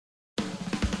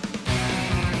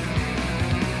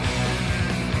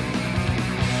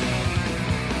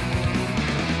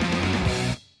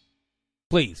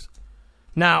Please.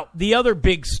 Now, the other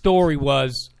big story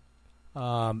was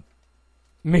Michelle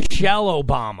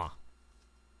Obama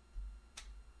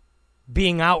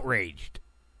being outraged.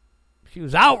 She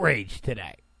was outraged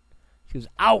today. She was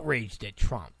outraged at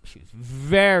Trump. She was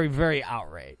very, very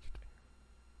outraged.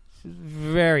 She was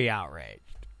very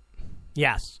outraged.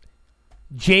 Yes.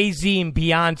 Jay-Z and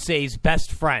Beyonce's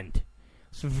best friend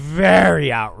was very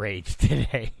outraged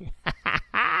today.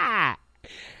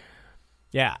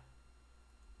 Yeah.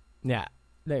 Yeah.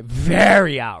 They're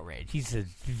very outraged. He says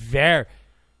very,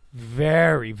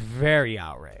 very, very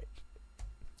outraged.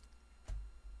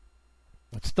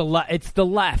 It's the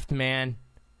left, man.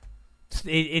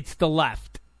 It's the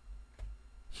left.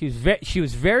 She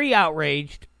was very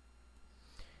outraged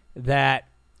that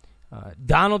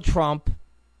Donald Trump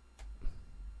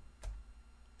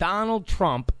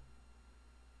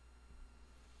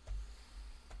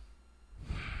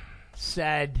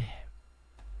said,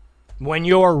 when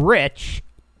you're rich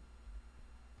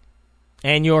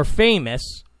and you're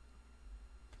famous,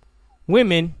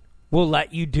 women will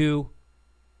let you do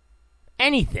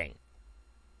anything.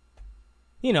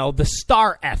 You know, the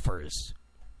star effers.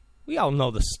 We all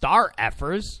know the star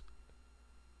effers.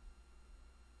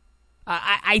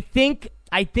 I think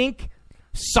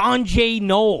Sanjay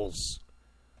Knowles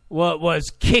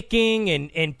was kicking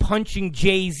and punching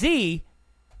Jay-Z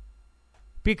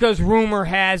because rumor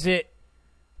has it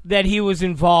that he was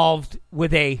involved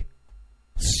with a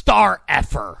star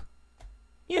effer.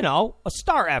 You know, a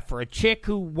star effer, a chick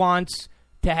who wants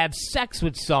to have sex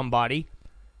with somebody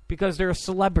because they're a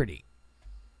celebrity.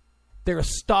 They're a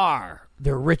star.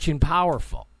 They're rich and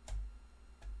powerful.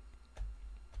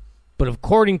 But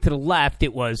according to the left,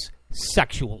 it was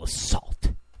sexual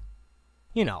assault.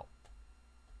 You know,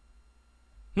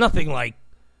 nothing like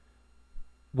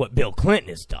what Bill Clinton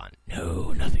has done.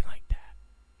 No, nothing like that.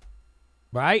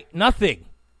 Right? Nothing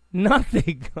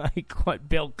like what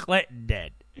Bill Clinton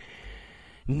did.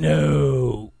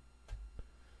 No.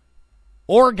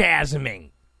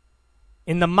 Orgasming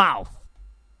in the mouth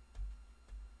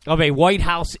of a White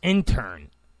House intern.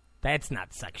 That's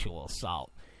not sexual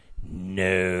assault.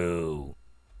 No.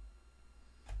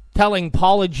 Telling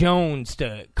Paula Jones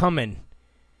to come and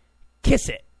kiss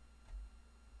it.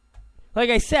 Like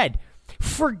I said,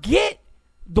 forget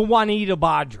the Juanita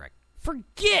Bodrick.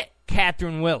 Forget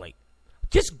Catherine Willey.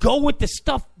 Just go with the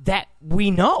stuff that we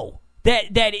know,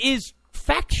 that is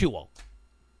factual.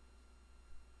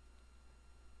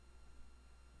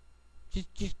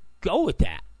 Just go with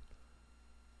that.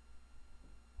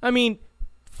 I mean,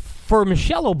 for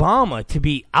Michelle Obama to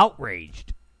be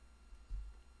outraged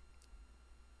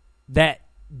that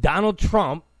Donald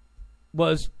Trump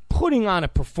was putting on a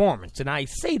performance, and I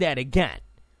say that again,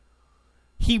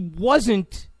 he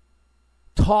wasn't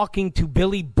talking to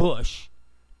Billy Bush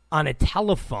on a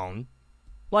telephone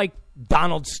like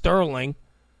Donald Sterling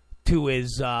to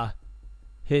his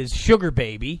sugar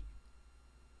baby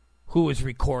who was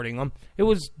recording him. It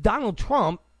was Donald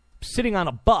Trump sitting on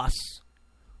a bus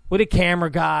with a camera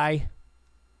guy,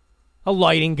 a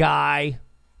lighting guy.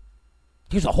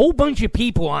 There's a whole bunch of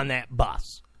people on that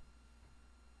bus.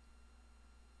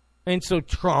 And so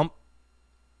Trump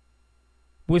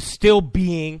was still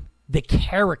being the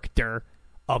character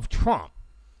of Trump.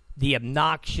 The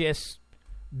obnoxious,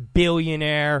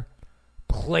 billionaire,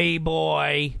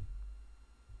 playboy,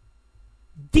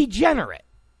 degenerate.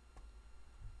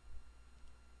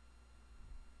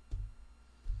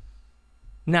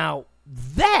 Now,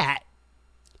 that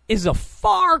is a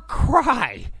far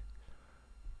cry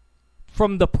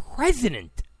from the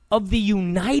President of the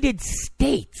United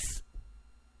States.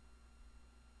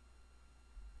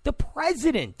 The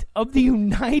President of the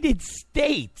United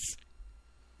States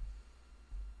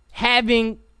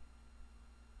having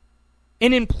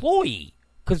an employee,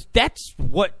 because that's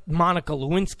what Monica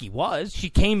Lewinsky was. She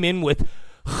came in with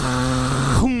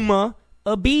Huma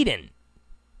Abedin.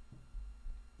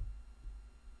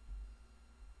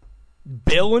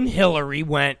 Bill and Hillary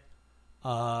went,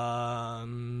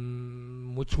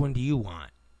 which one do you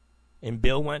want? And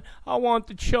Bill went, I want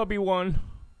the chubby one.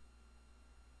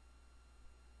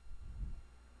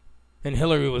 And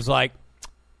Hillary was like,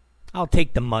 I'll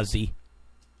take the muzzy.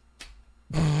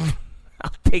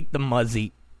 I'll take the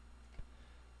muzzy.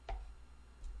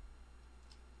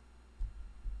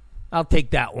 I'll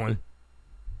take that one.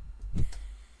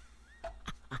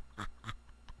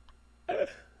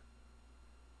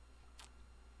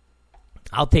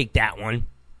 I'll take that one.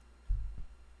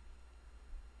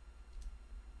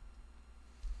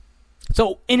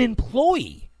 So, an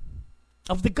employee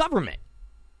of the government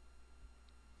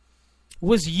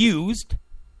was used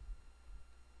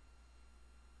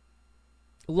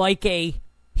like a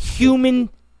human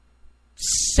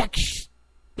sex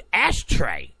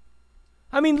ashtray.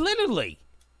 I mean, literally.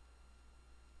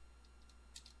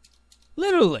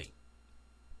 Literally.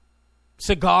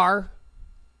 Cigar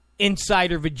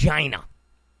inside her vagina.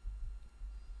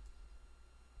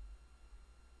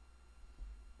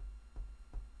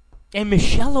 And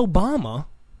Michelle Obama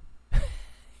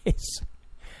is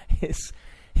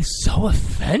so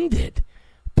offended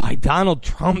by Donald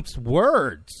Trump's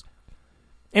words.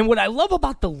 And what I love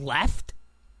about the left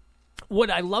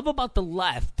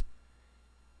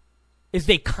is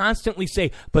they constantly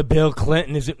say, but Bill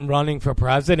Clinton isn't running for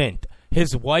president.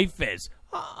 His wife is.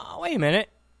 Oh, wait a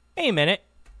minute.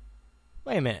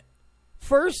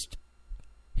 First,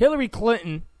 Hillary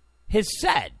Clinton has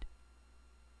said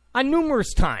on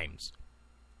numerous times,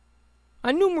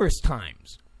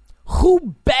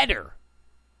 who better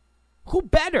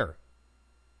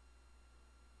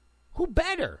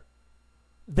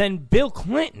than Bill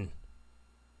Clinton?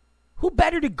 Who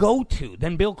better to go to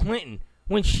than Bill Clinton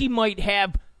when she might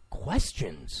have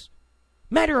questions?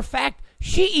 Matter of fact,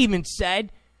 she even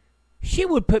said she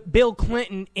would put Bill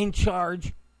Clinton in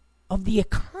charge of the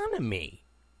economy.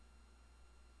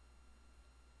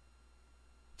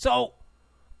 So,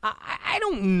 I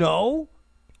don't know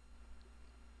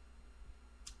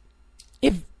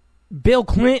if Bill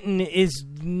Clinton is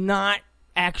not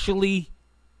actually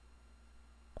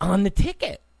on the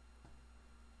ticket.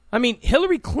 I mean,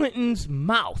 Hillary Clinton's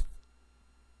mouth,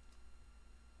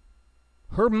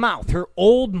 her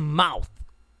old mouth,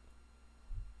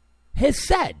 has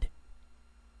said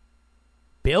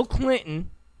Bill Clinton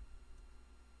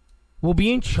will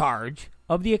be in charge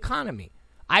of the economy.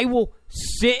 I will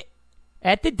sit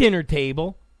at the dinner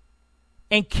table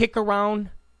and kick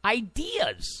around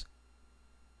ideas.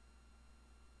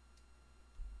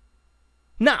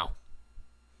 Now,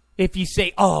 if you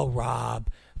say, oh, Rob,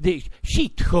 she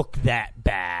took that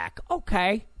back.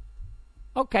 Okay.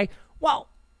 Well,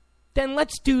 then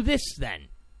let's do this then.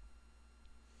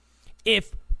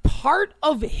 If part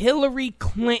of Hillary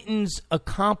Clinton's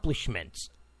accomplishments,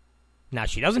 now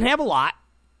she doesn't have a lot.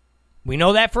 We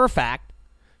know that for a fact.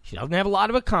 She doesn't have a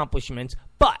lot of accomplishments,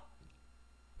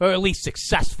 or at least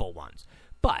successful ones.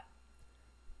 But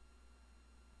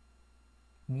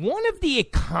one of the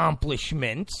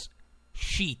accomplishments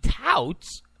she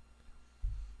touts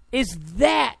is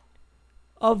that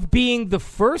of being the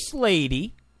first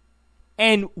lady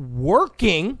and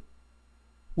working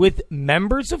with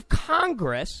members of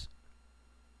Congress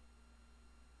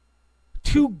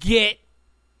to get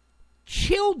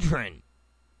children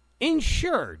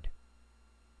insured.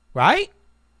 Right?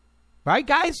 Right,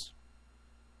 guys?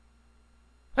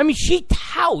 I mean, she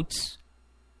touts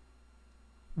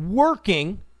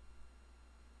working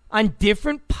on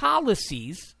different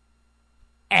policies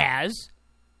as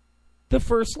the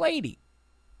First Lady.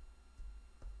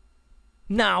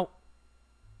 Now,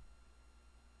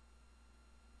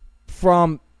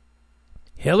 from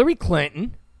Hillary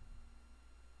Clinton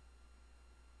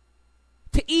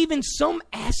to even some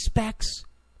aspects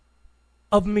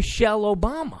of Michelle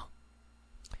Obama,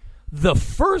 the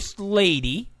First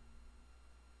Lady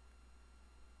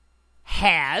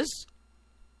has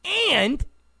and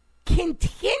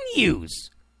continues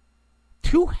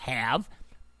to have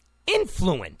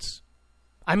influence.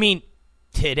 I mean,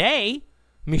 today,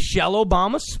 Michelle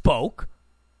Obama spoke,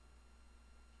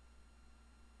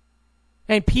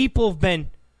 and people have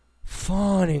been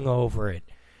fawning over it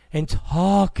and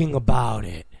talking about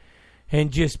it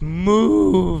and just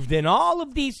moved and all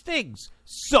of these things.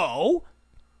 So,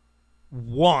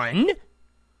 one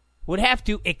would have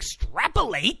to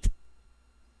extrapolate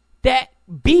that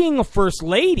being a first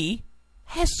lady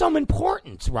has some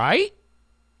importance, right?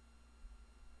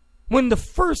 When the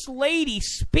first lady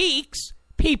speaks,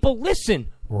 people listen,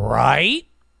 right?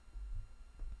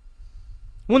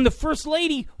 When the first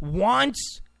lady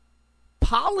wants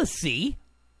policy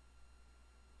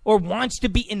or wants to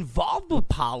be involved with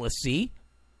policy,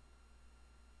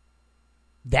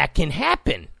 that can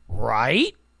happen,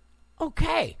 right?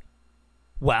 Okay.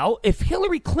 Well, if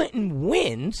Hillary Clinton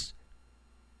wins,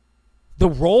 the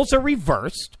roles are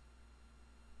reversed,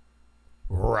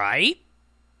 right?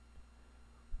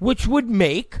 Which would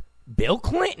make Bill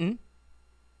Clinton,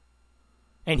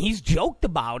 and he's joked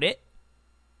about it,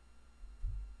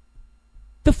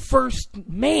 the first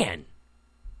man,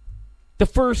 the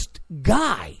first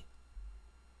guy.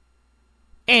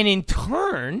 And in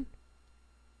turn,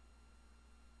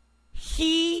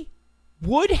 he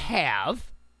would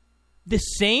have the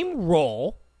same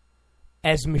role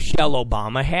as Michelle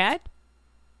Obama had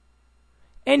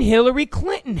and Hillary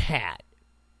Clinton had.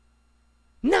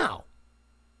 Now,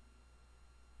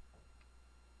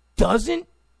 doesn't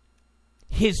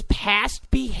his past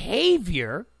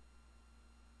behavior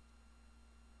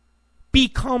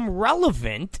become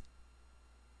relevant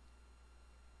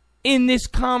in this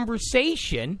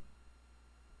conversation,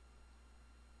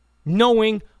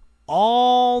 knowing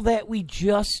all that we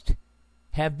just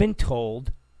have been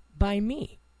told by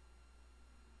me?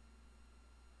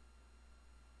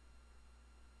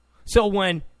 So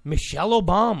when Michelle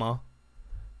Obama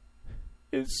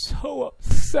is so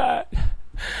upset,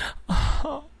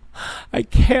 I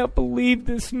can't believe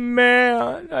this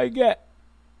man.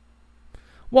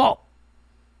 Well,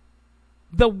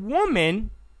 the woman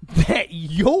that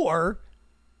you're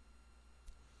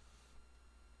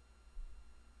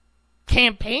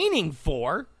campaigning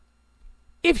for,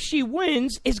 if she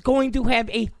wins, is going to have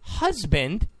a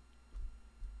husband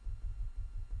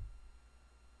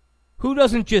who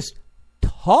doesn't just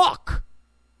talk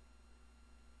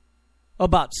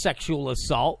about sexual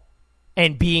assault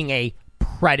and being a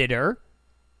predator,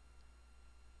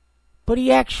 but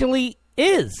he actually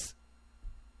is.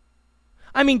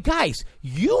 I mean, guys,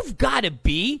 you've got to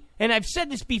be, and I've said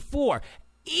this before,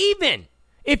 even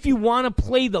if you want to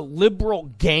play the liberal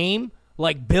game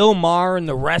like Bill Maher and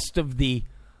the rest of the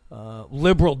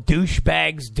liberal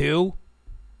douchebags do,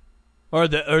 or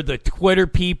the Twitter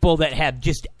people that have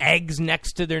just eggs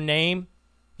next to their name,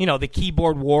 the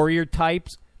keyboard warrior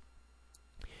types.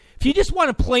 If you just want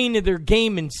to play into their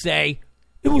game and say,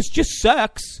 it was just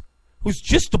sex, it was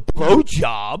just a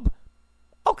blowjob,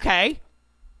 okay.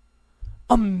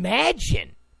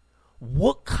 Imagine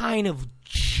what kind of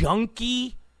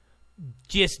junky,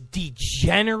 just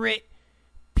degenerate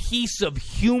piece of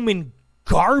human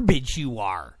garbage you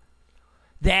are.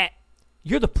 That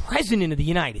you're the president of the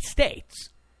United States.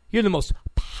 You're the most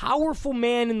powerful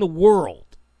man in the world.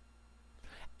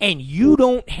 And you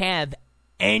don't have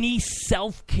any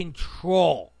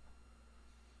self-control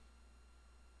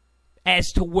as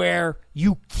to where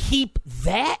you keep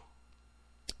that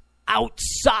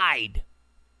outside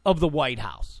of the White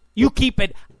House. You keep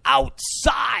it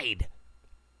outside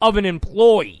of an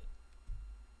employee.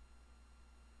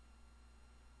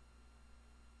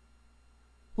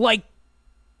 Like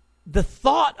the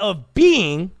thought of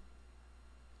being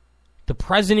the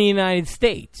president of the United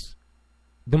States,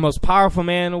 the most powerful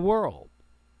man in the world,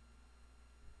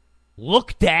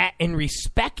 looked at and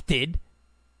respected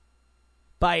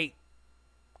by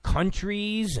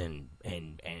countries and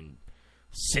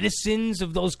citizens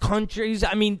of those countries.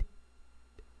 I mean,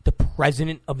 the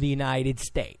president of the United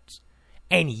States.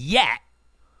 And yet,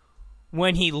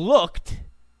 when he looked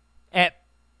at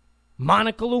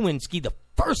Monica Lewinsky, the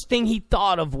first thing he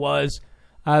thought of was,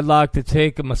 I'd like to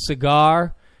take him a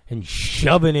cigar and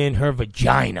shove it in her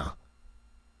vagina.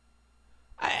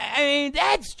 I mean,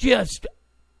 that's just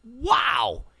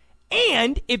wow.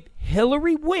 And if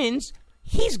Hillary wins,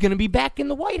 he's going to be back in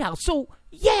the White House. So,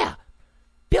 yeah,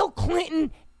 Bill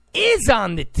Clinton is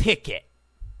on the ticket.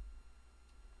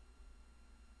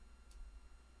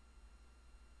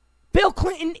 Bill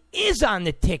Clinton is on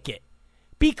the ticket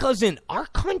because in our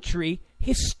country,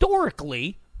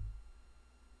 historically,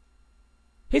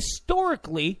 the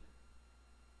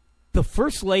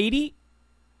First Lady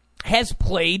has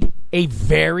played a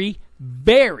very,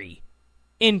 very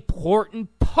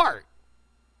important part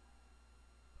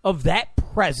of that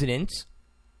president's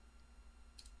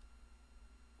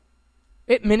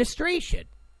administration.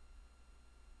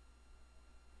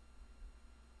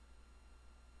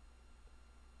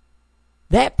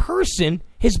 That person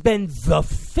has been the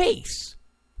face.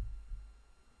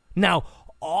 Now,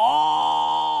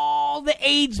 all the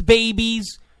AIDS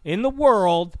babies in the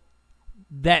world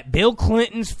that Bill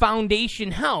Clinton's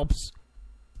foundation helps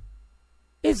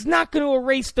is not going to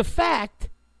erase the fact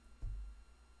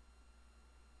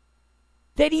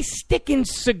that he's sticking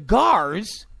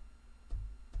cigars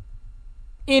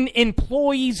in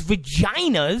employees'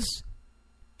 vaginas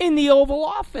in the Oval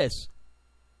Office.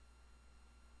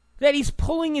 That he's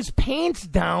pulling his pants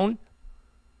down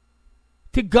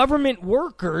to government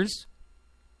workers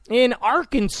in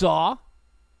Arkansas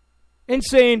and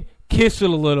saying, kiss it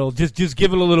a little, just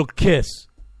give it a little kiss.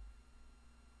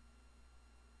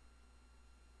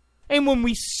 And when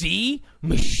we see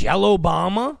Michelle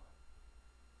Obama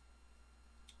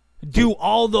do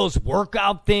all those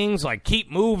workout things like keep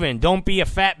moving, don't be a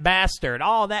fat bastard,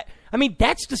 all that, I mean,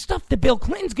 that's the stuff that Bill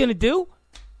Clinton's going to do.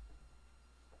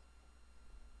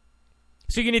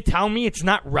 So you're going to tell me it's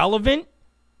not relevant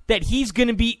that he's going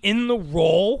to be in the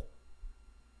role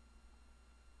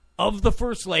of the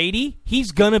First Lady?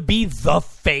 He's going to be the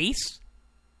face?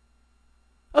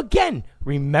 Again,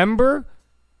 remember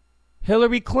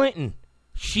Hillary Clinton.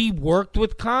 She worked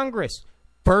with Congress.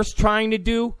 First trying to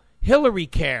do Hillary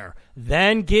Care,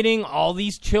 then getting all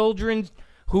these children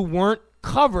who weren't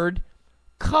covered.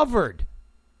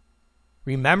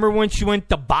 Remember when she went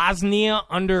to Bosnia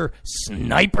under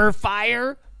sniper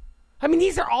fire? I mean,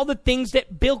 these are all the things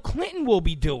that Bill Clinton will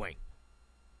be doing.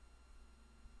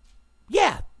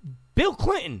 Yeah, Bill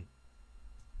Clinton.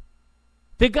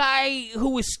 The guy who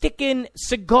was sticking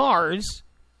cigars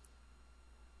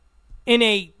in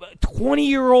a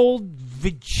 20-year-old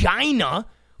vagina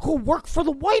who worked for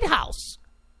the White House.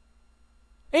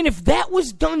 And if that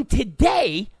was done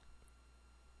today,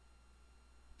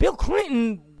 Bill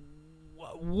Clinton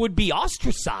would be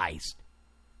ostracized.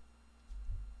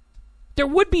 There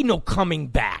would be no coming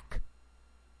back.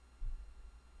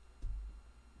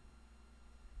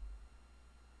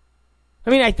 I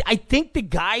mean, I think the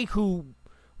guy who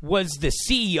was the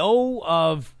CEO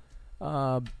of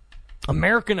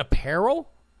American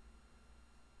Apparel,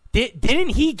 didn't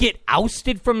he get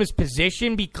ousted from his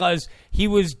position because he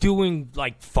was doing,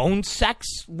 like, phone sex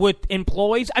with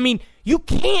employees? I mean, you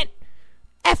can't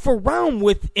F around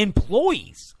with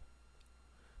employees.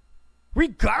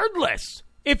 Regardless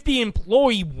if the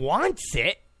employee wants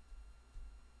it,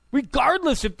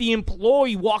 regardless if the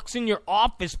employee walks in your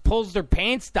office, pulls their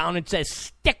pants down and says,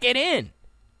 stick it in.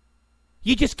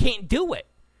 You just can't do it.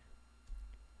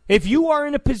 If you are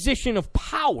in a position of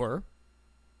power,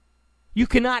 you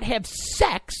cannot have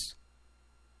sex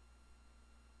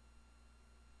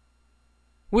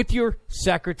with your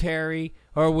secretary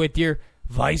or with your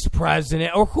vice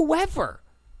president or whoever.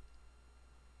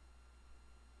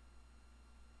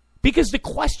 Because the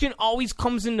question always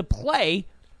comes into play,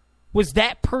 was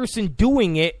that person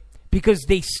doing it because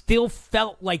they still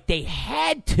felt like they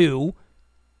had to?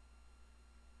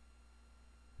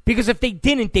 Because if they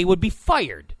didn't, they would be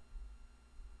fired.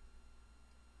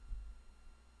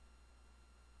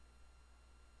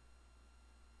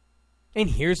 And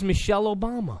here's Michelle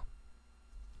Obama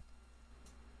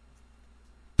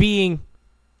being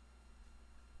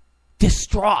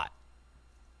distraught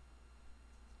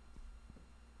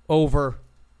over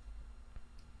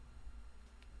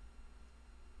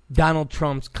Donald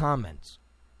Trump's comments.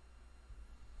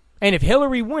 And if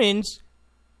Hillary wins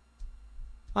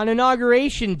on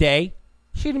Inauguration Day,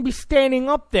 she's going to be standing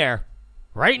up there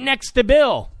right next to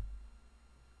Bill.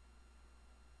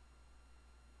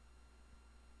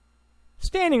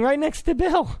 Standing right next to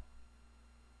Bill.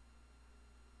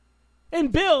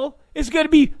 And Bill is going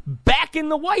to be back in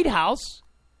the White House.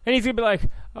 And he's going to be like,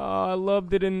 oh, I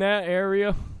loved it in that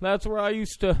area. That's where I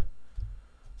used to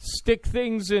stick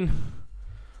things in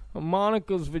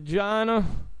Monica's vagina.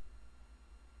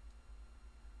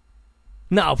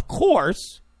 Now, of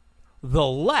course, the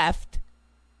left,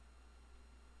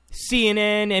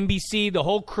 CNN, NBC, the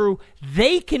whole crew,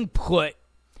 they can put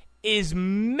as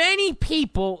many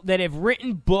people that have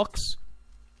written books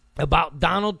about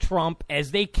Donald Trump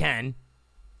as they can.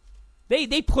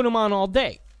 They put them on all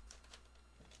day.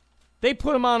 They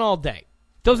put them on all day.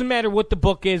 Doesn't matter what the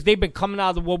book is. They've been coming out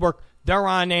of the woodwork. They're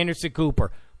on Anderson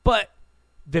Cooper. But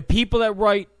the people that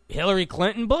write Hillary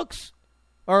Clinton books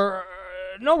are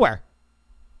nowhere.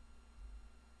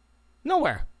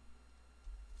 Nowhere.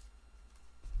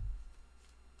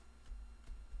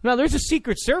 Now, there's a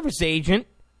Secret Service agent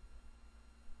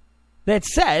that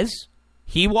says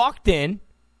he walked in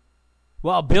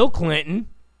while Bill Clinton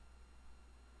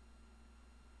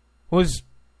was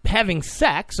having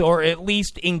sex, or at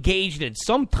least engaged in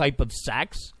some type of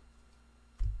sex,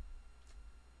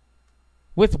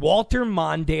 with Walter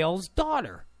Mondale's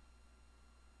daughter.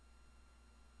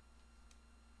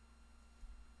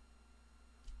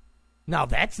 Now,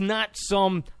 that's not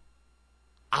some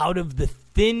out of the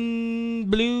thin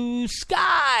blue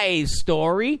sky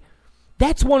story.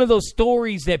 That's one of those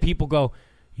stories that people go,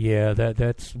 yeah,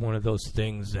 that's one of those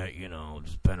things that,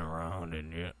 has been around.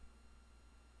 And yeah.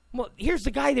 Well, here's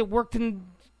the guy that worked in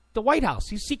the White House.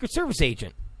 He's a Secret Service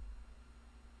agent.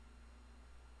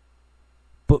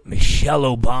 But Michelle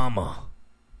Obama,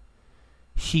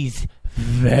 she's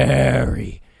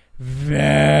very,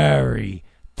 very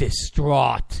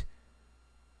distraught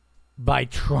by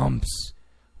Trump's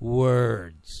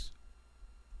words.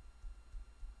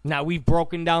 Now, we've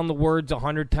broken down the words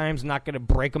 100 times. I'm not going to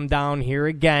break them down here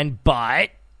again, but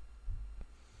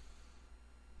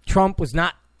Trump was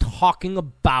not talking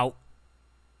about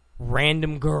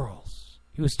random girls.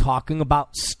 He was talking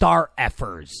about star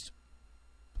effers.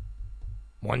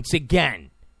 Once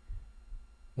again,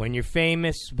 when you're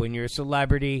famous, when you're a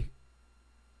celebrity,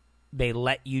 they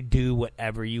let you do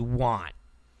whatever you want.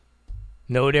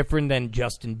 No different than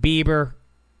Justin Bieber.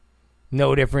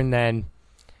 No different than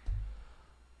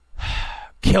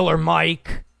Killer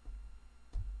Mike.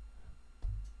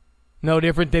 No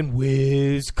different than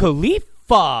Wiz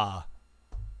Khalifa.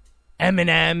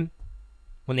 Eminem,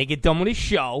 when they get done with his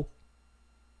show,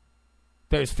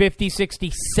 there's 50,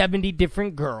 60, 70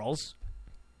 different girls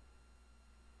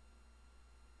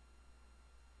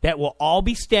that will all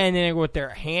be standing there with their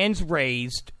hands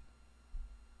raised.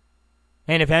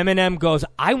 And if Eminem goes,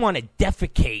 I want to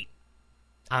defecate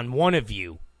on one of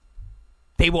you,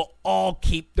 they will all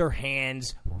keep their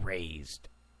hands raised.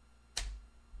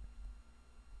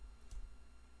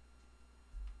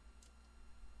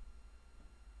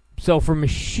 So for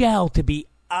Michelle to be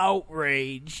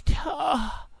outraged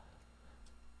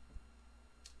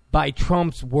by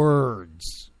Trump's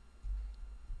words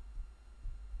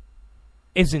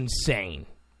is insane.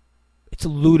 It's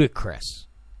ludicrous.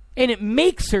 And it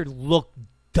makes her look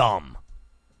dumb.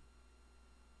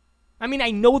 I mean, I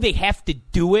know they have to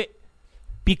do it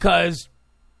because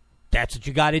that's what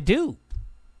you got to do.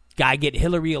 Got to get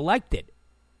Hillary elected.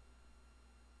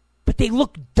 But they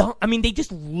look dumb. I mean, they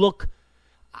just look...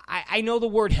 I know the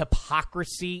word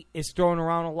hypocrisy is thrown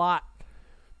around a lot,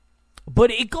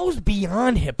 but it goes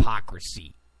beyond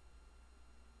hypocrisy.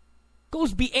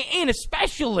 And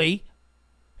especially,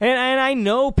 and I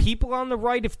know people on the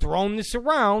right have thrown this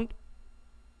around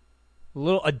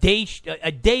a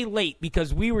day late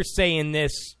because we were saying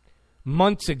this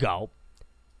months ago.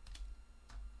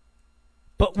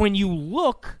 But when you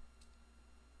look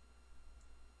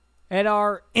at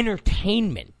our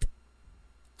entertainment,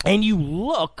 and you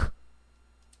look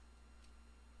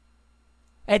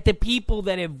at the people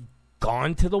that have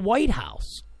gone to the White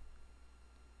House.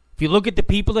 If you look at the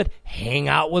people that hang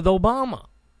out with Obama.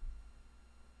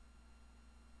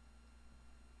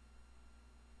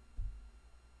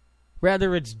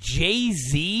 Whether it's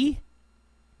Jay-Z,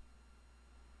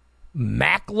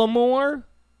 Macklemore,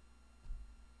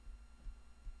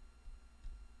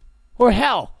 or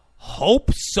hell,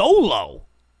 Hope Solo.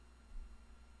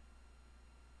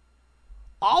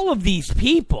 All of these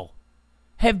people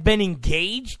have been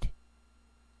engaged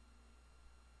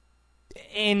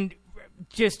in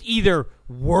just either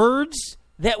words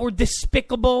that were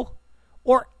despicable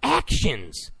or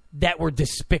actions that were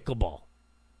despicable.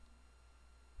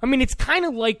 I mean, it's kind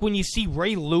of like when you see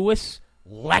Ray Lewis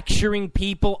lecturing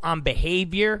people on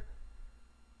behavior,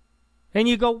 and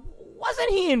you go, wasn't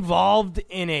he involved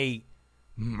in a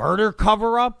murder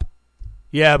cover-up?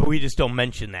 Yeah, but we just don't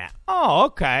mention that. Oh,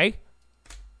 okay.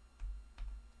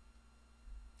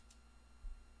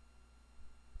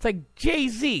 It's like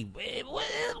Jay-Z. It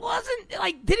wasn't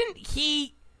like, didn't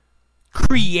he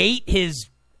create his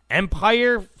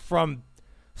empire from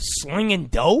slinging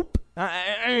dope?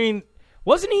 I mean,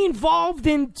 wasn't he involved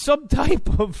in some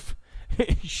type of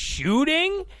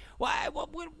shooting?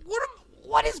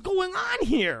 What is going on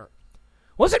here?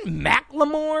 Wasn't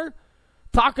Macklemore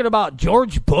talking about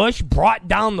George Bush brought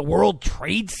down the World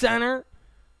Trade Center?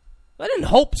 Wasn't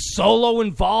Hope Solo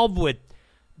involved with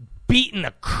beating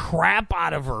the crap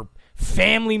out of her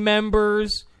family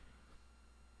members,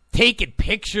 taking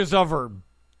pictures of her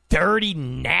dirty,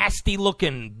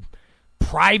 nasty-looking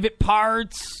private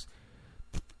parts?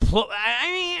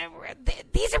 I mean,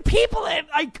 these are people that,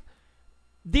 like,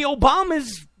 the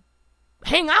Obamas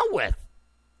hang out with.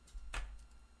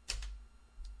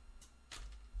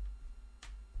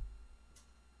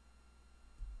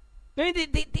 I mean,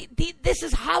 this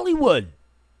is Hollywood.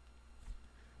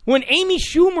 When Amy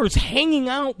Schumer's hanging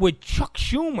out with Chuck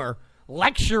Schumer,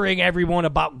 lecturing everyone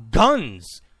about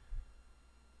guns,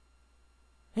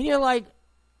 and you're like,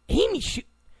 isn't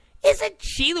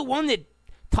she the one that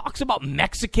talks about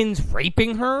Mexicans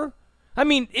raping her? I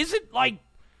mean, is it like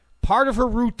part of her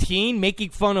routine making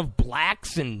fun of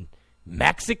blacks and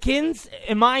Mexicans?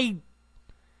 Am I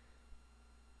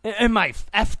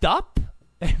effed up?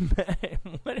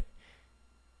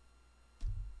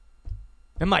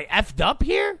 Am I effed up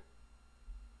here?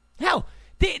 Hell,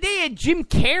 they had Jim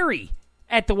Carrey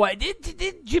at the White.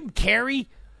 Did Jim Carrey?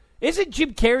 Isn't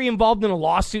Jim Carrey involved in a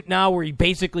lawsuit now where he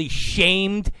basically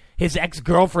shamed his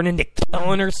ex-girlfriend into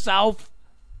killing herself?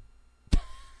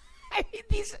 I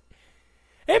mean,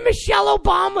 and Michelle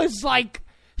Obama's like,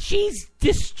 she's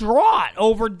distraught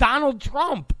over Donald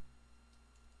Trump.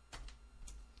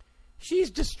 She's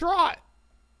distraught.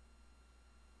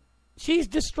 She's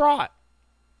distraught.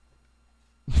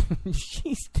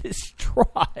 She's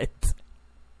distraught.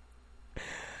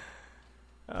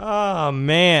 Oh,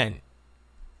 man.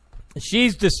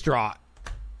 She's distraught.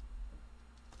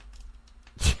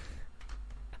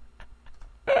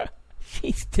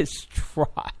 She's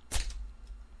distraught.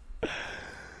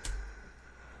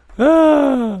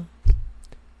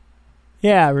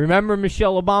 Yeah, remember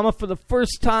Michelle Obama? For the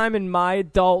first time in my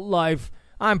adult life,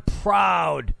 I'm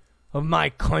proud of my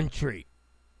country.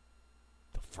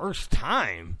 The first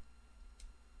time?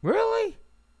 Really?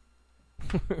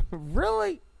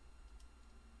 Really?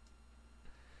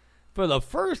 For the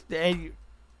first day?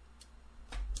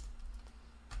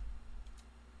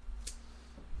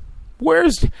 Where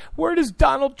does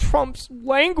Donald Trump's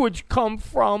language come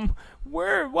from?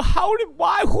 What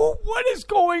is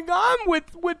going on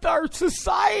with our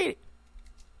society?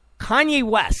 Kanye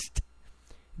West.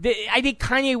 I think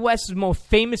Kanye West's most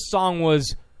famous song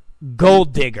was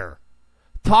Gold Digger.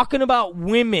 Talking about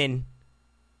women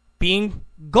being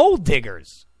gold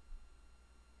diggers.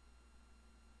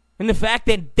 And the fact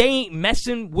that they ain't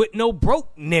messing with no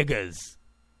broke niggas.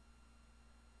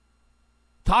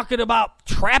 Talking about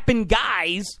trapping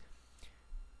guys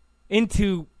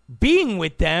into being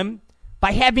with them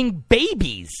by having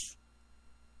babies.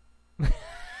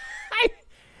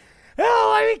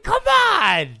 I mean, come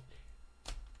on.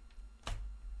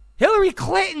 Hillary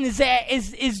Clinton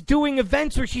is doing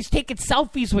events where she's taking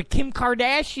selfies with Kim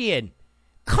Kardashian.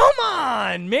 Come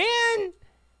on, man.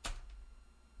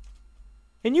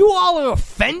 And you all are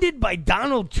offended by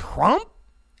Donald Trump?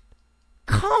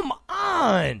 Come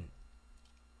on.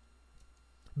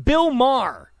 Bill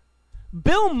Maher.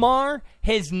 Bill Maher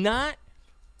has not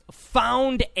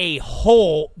found a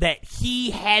hole that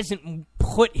he hasn't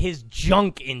put his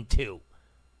junk into.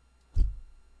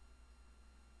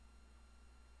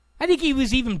 I think he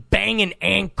was even banging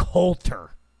Ann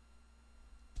Coulter.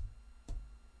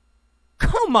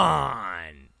 Come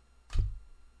on.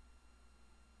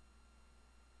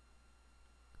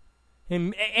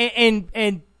 And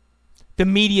the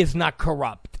media is not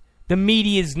corrupt. The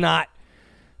media is not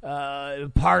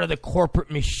part of the corporate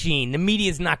machine. The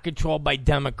media is not controlled by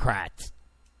Democrats.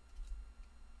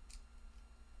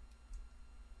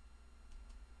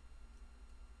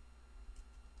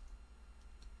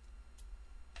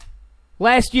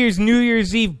 Last year's New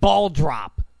Year's Eve ball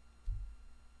drop.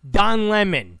 Don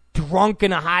Lemon, drunk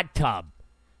in a hot tub,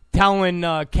 telling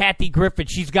Kathy Griffin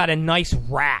she's got a nice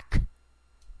rack.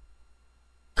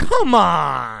 Come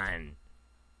on.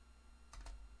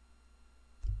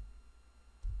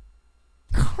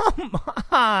 Come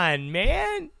on,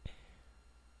 man.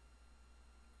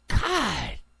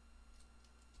 God.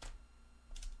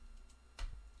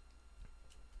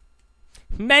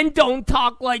 Men don't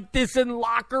talk like this in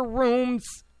locker rooms.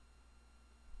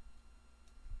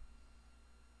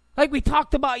 Like we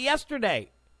talked about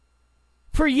yesterday.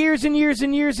 For years and years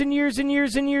and years and years and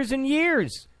years and years and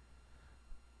years.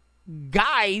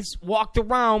 Guys walked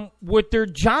around with their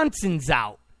Johnsons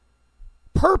out.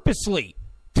 Purposely.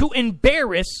 To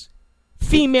embarrass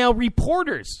female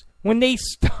reporters when they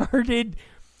started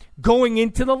going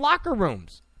into the locker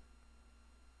rooms.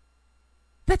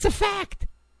 That's a fact.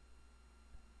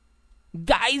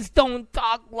 Guys don't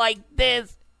talk like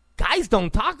this. Guys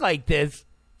don't talk like this.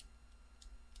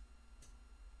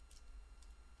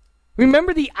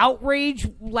 Remember the outrage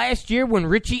last year when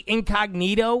Richie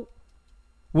Incognito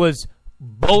was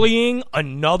bullying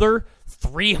another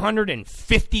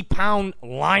 350-pound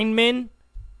lineman?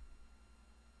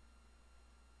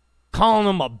 Calling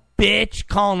him a bitch,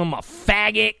 calling him a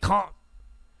faggot.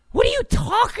 What are you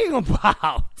talking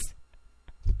about?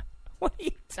 What are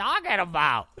you talking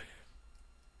about?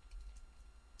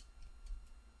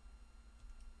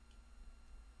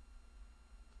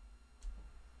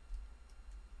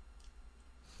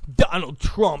 Donald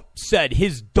Trump said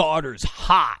his daughter's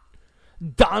hot.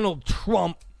 Donald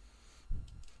Trump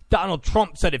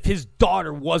said if his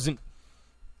daughter wasn't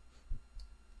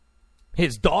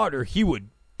his daughter, he would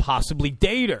possibly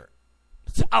date her.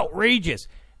 It's outrageous.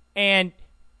 And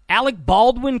Alec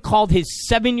Baldwin called his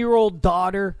 7-year-old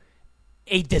daughter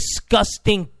a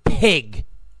disgusting pig.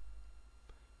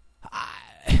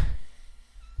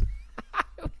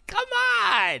 Come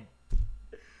on.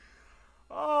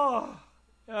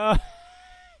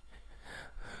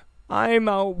 I'm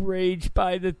outraged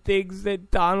by the things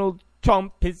that Donald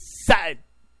Trump has said.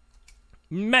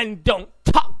 Men don't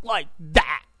talk like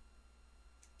that.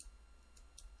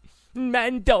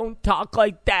 Men don't talk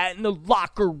like that in the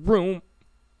locker room.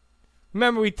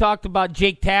 Remember we talked about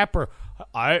Jake Tapper.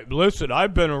 I've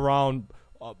been around.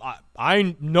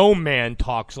 I no man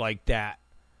talks like that.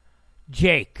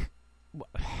 Jake.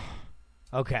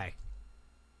 Okay.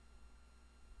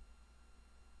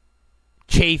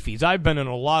 Chafees. I've been in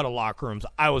a lot of locker rooms.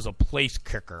 I was a place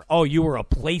kicker. Oh, you were a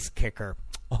place kicker.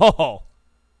 Oh.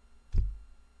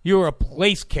 You were a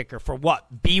place kicker for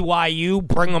what? BYU?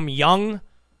 Brigham Young?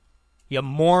 You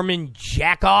Mormon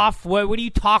jack-off? What are you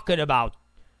talking about?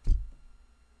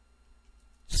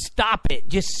 Stop it.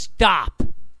 Just stop.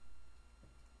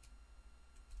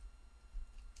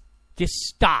 Just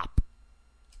stop.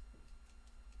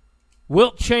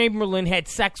 Wilt Chamberlain had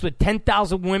sex with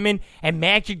 10,000 women, and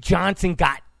Magic Johnson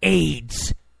got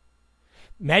AIDS.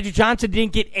 Magic Johnson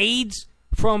didn't get AIDS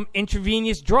from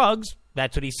intravenous drugs.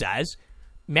 That's what he says.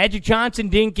 Magic Johnson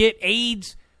didn't get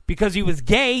AIDS because he was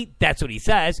gay. That's what he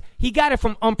says. He got it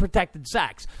from unprotected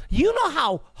sex. You know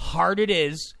how hard it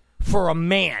is for a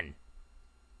man.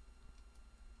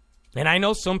 And I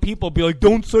know some people be like,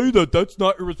 don't say that. That's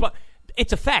not irresponsible.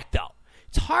 It's a fact, though.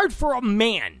 It's hard for a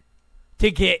man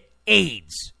to get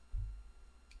AIDS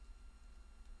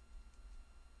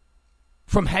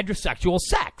from heterosexual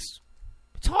sex.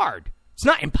 It's hard. It's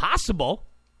not impossible.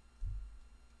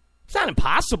 It's not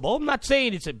impossible. I'm not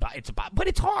saying but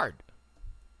it's hard.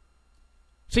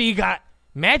 So you got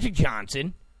Magic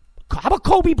Johnson. How about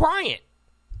Kobe Bryant?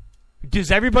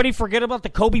 Does everybody forget about the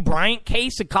Kobe Bryant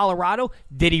case in Colorado?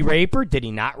 Did he rape her? Did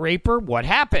he not rape her? What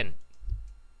happened?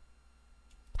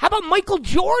 How about Michael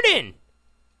Jordan?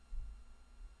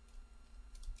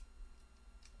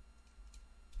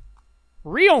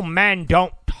 Real men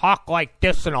don't talk like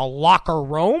this in a locker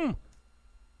room.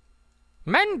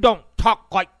 Men don't talk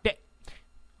like that.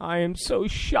 I am so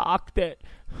shocked that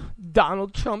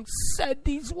Donald Trump said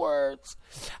these words.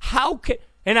 How can...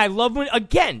 And I love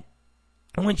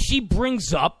when she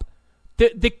brings up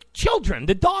the children,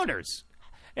 the daughters.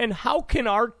 And how can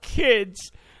our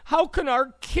kids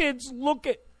look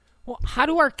at... Well, how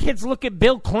do our kids look at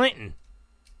Bill Clinton?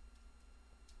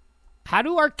 How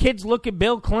do our kids look at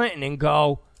Bill Clinton and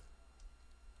go,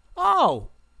 oh,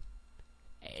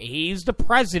 he's the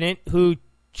president who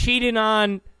cheated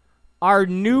on our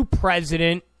new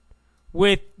president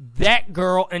with that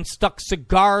girl and stuck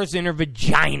cigars in her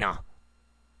vagina?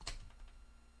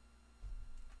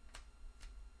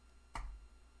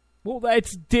 Well,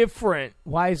 that's different.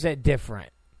 Why is that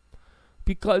different?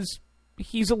 Because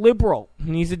he's a liberal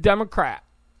and he's a Democrat.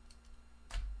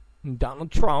 And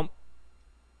Donald Trump,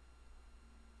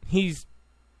 he's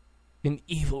an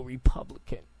evil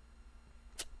Republican.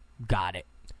 Got it.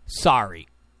 Sorry.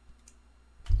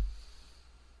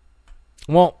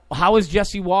 Well, how is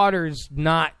Jesse Waters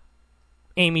not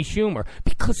Amy Schumer?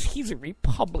 Because he's a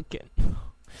Republican.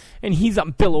 And he's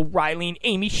on Bill O'Reilly and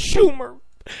Amy Schumer.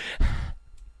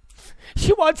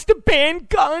 She wants to ban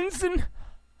guns, and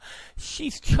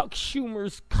she's Chuck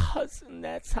Schumer's cousin.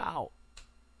 That's how.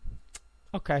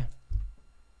 Okay.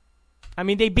 I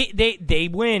mean, they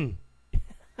win.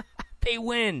 They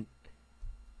win.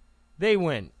 They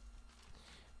win.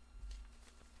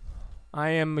 I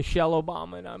am Michelle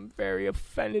Obama, and I'm very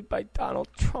offended by Donald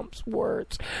Trump's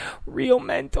words. Real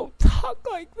men don't talk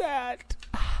like that.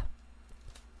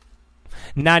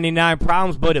 99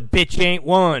 problems, but a bitch ain't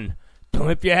one.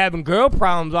 If you're having girl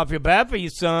problems, I feel bad for you,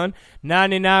 son.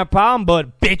 99 problems, but a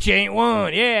bitch ain't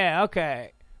one. Yeah,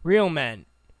 okay. Real men.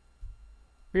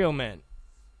 Real men.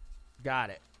 Got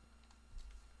it.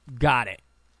 Got it.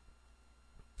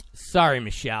 Sorry,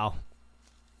 Michelle.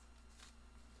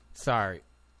 Sorry.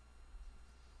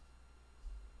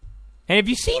 And have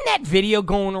you seen that video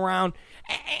going around?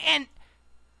 And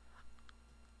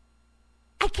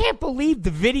I can't believe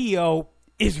the video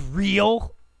is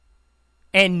real.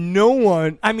 And no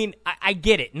one, I mean, I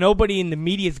get it. Nobody in the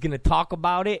media is going to talk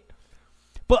about it.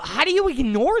 But how do you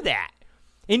ignore that?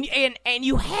 And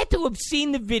you had to have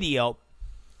seen the video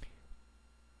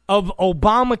of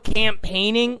Obama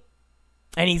campaigning,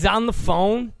 and he's on the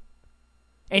phone,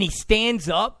 and he stands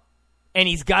up, and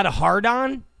he's got a heart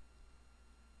on,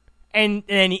 and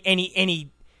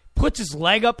he puts his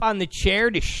leg up on the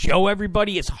chair to show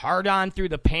everybody his heart on through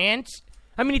the pants.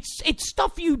 I mean, it's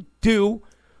stuff you do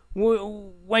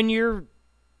when you're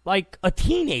like a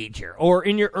teenager or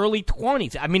in your early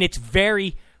 20s. I mean, it's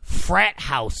very frat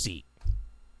housey.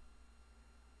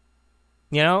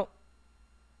 You know?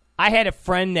 I had a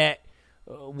friend that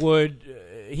would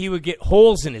get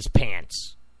holes in his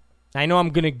pants. I know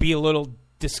I'm going to be a little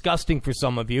disgusting for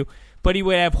some of you, but he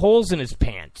would have holes in his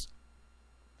pants.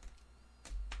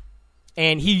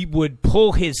 And he would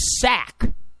pull his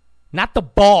sack, not the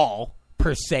ball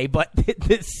per se, but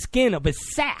the skin of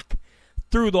his sack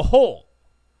through the hole.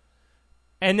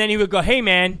 And then he would go, hey,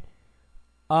 man,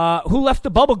 who left the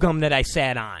bubble gum that I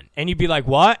sat on? And you'd be like,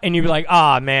 what? And you'd be like,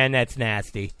 man, that's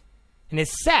nasty. And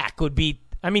his sack would be,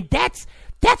 I mean, that's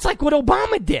like what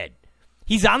Obama did.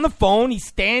 He's on the phone, he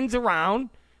stands around,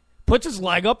 puts his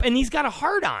leg up, and he's got a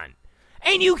heart on.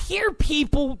 And you hear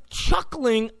people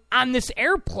chuckling on this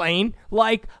airplane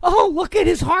like, oh, look at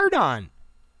his heart on.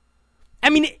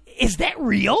 I mean, is that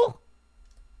real?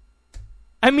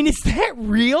 I mean, is that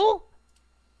real?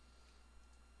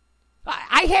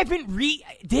 I haven't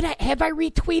have I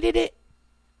retweeted it?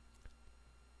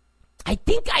 I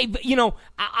think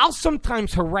I'll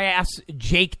sometimes harass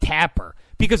Jake Tapper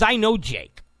because I know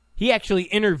Jake. He actually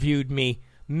interviewed me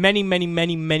many, many,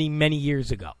 many, many, many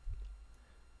years ago.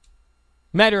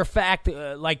 Matter of fact,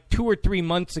 like 2 or 3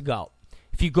 months ago,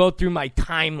 if you go through my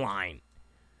timeline,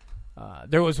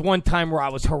 there was one time where I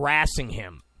was harassing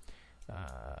him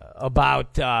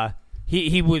about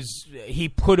he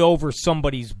put over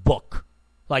somebody's book.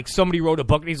 Like somebody wrote a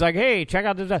book and he's like, hey, check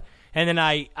out this. And then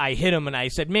I hit him and I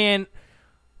said, man,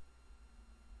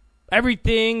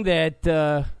 everything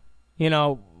that,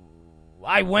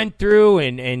 I went through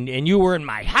and you were in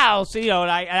my house, and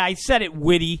I said it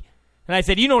witty. And I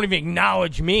said, you don't even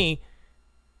acknowledge me.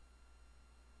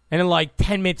 And then like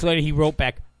 10 minutes later, he wrote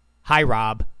back, hi,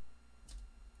 Rob.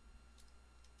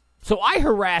 So I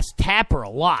harassed Tapper a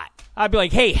lot. I'd be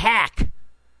like, hey, hack,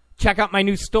 check out my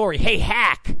new story. Hey,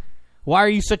 hack, why are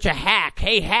you such a hack?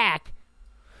 Hey, hack.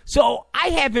 So I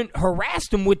haven't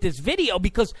harassed him with this video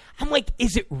because I'm like,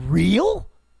 is it real?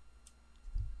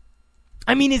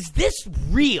 I mean, is this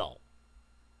real?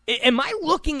 Am I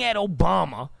looking at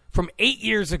Obama from 8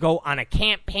 years ago on a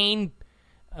campaign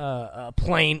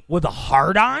plane with a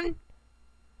hard-on?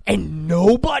 And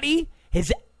nobody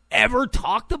has ever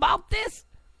talked about this?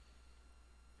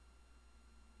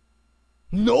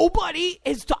 Nobody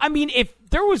is... if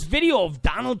there was video of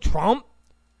Donald Trump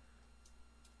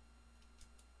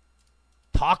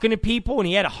talking to people and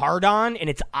he had a hard-on and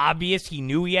it's obvious he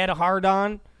knew he had a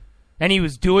hard-on and he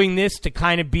was doing this to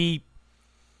kind of be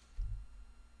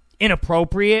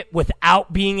inappropriate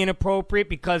without being inappropriate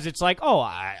because it's like, oh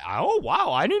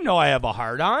wow, I didn't know I have a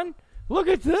hard-on. Look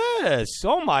at this.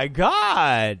 Oh, my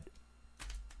God.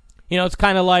 It's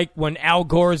kind of like when Al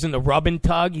Gore's in the rub and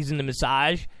tug, he's in the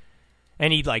massage,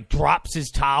 and he, like, drops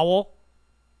his towel.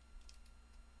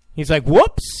 He's like,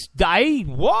 whoops,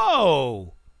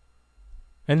 whoa.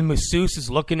 And the masseuse is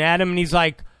looking at him, and he's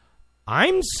like,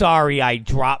 I'm sorry I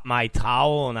dropped my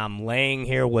towel and I'm laying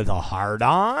here with a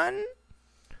hard-on.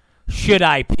 Should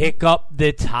I pick up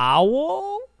the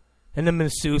towel? And the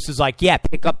masseuse is like, yeah,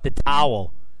 pick up the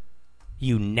towel,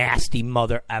 you nasty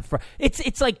mother effer.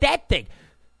 It's like that thing.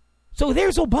 So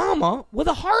there's Obama with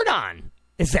a hard-on.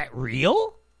 Is that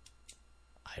real?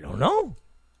 I don't know.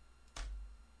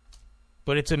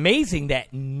 But it's amazing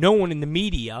that no one in the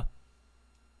media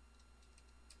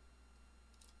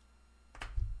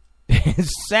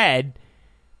has said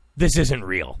this isn't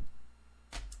real.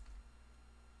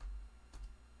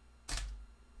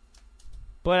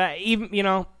 But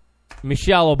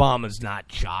Michelle Obama's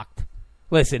not shocked.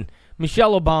 Listen,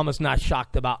 Michelle Obama's not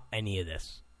shocked about any of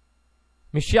this.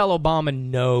 Michelle Obama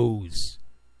knows.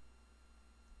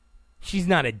 She's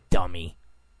not a dummy.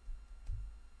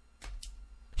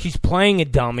 She's playing a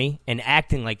dummy and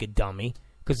acting like a dummy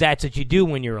because that's what you do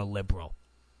when you're a liberal.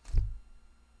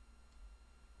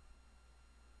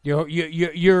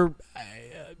 You're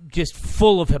just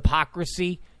full of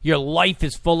hypocrisy. Your life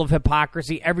is full of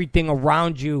hypocrisy. Everything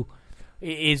around you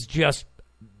is just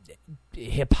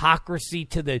hypocrisy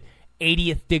to the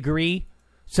 80th degree.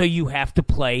 So you have to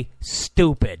play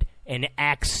stupid and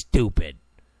act stupid.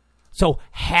 So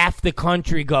half the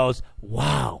country goes,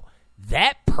 wow,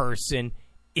 that person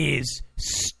is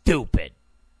stupid.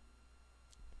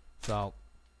 So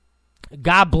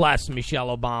God bless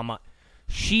Michelle Obama.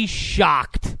 She's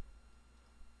shocked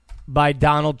by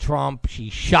Donald Trump.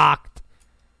 She's shocked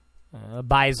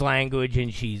by his language,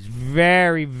 and she's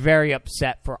very, very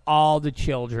upset for all the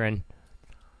children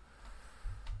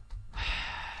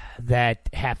that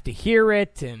have to hear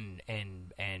it and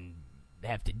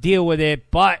have to deal with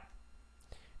it. But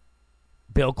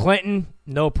Bill Clinton,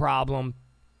 no problem.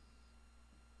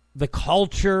 The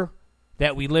culture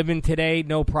that we live in today,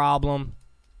 no problem.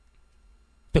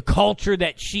 The culture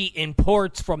that she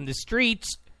imports from the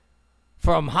streets,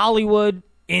 from Hollywood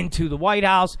into the White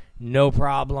House, no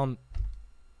problem.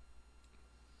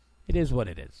 It is what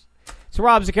it is. It's the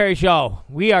Rob Zaccheri Show.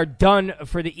 We are done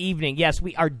for the evening. Yes,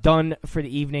 we are done for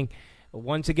the evening.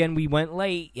 Once again, we went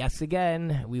late. Yes,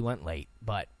 again, we went late.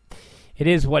 But it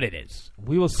is what it is.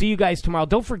 We will see you guys tomorrow.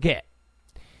 Don't forget,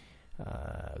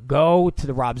 go to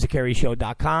the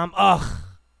RobZachariaShow.com. Ugh.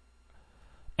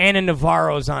 Anna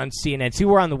Navarro's on CNN. See,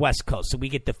 we're on the West Coast, so we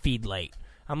get the feed late.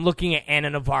 I'm looking at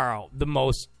Anna Navarro, the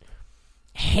most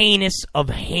heinous of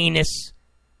heinous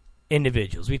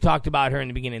individuals. We talked about her in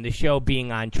the beginning of the show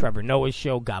being on Trevor Noah's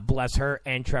show. God bless her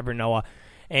and Trevor Noah.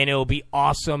 And it will be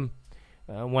awesome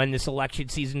when this election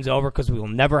season's over because we will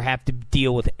never have to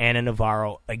deal with Anna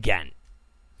Navarro again.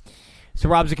 It's the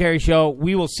Rob Zaccheri Show.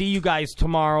 We will see you guys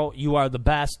tomorrow. You are the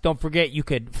best. Don't forget, you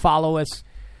could follow us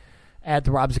at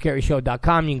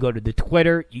therobzacharishow.com. You can go to the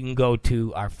Twitter. You can go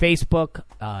to our Facebook.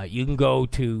 You can go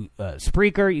to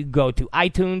Spreaker. You can go to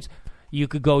iTunes. You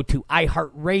could go to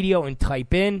iHeartRadio and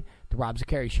type in The Rob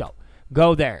Zaccharia Show.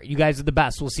 Go there. You guys are the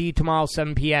best. We'll see you tomorrow,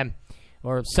 7 p.m.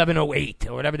 or 7:08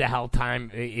 or whatever the hell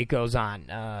time it goes on.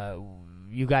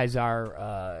 You guys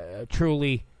are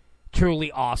truly,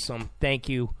 truly awesome. Thank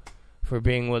you for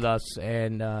being with us,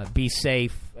 and be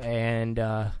safe and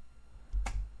all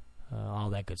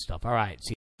that good stuff. All right.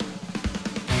 See you.